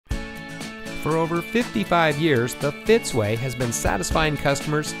For over 55 years, the Fitzway has been satisfying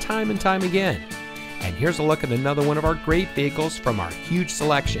customers time and time again. And here's a look at another one of our great vehicles from our huge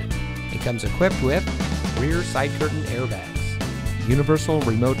selection. It comes equipped with rear side curtain airbags, universal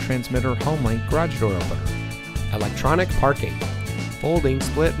remote transmitter HomeLink garage door opener, electronic parking, folding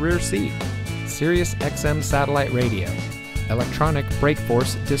split rear seat, Sirius XM satellite radio, electronic brake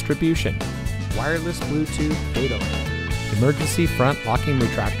force distribution, wireless Bluetooth data link, emergency front locking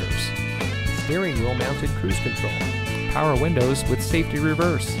retractors, steering wheel mounted cruise control, power windows with safety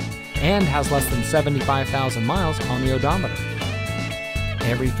reverse, and has less than 75,000 miles on the odometer.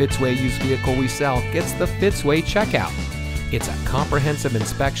 Every Fitzway used vehicle we sell gets the Fitzway checkout. It's a comprehensive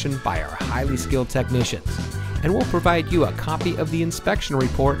inspection by our highly skilled technicians, and we'll provide you a copy of the inspection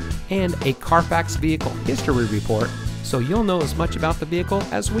report and a Carfax vehicle history report so you'll know as much about the vehicle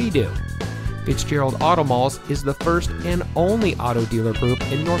as we do. Fitzgerald Auto Malls is the first and only auto dealer group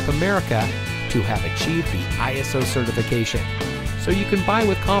in North America to have achieved the ISO certification, so you can buy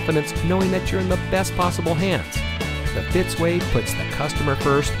with confidence knowing that you're in the best possible hands. The Fitzway puts the customer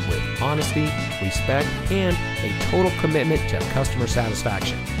first with honesty, respect, and a total commitment to customer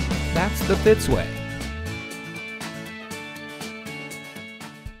satisfaction. That's the Fitzway.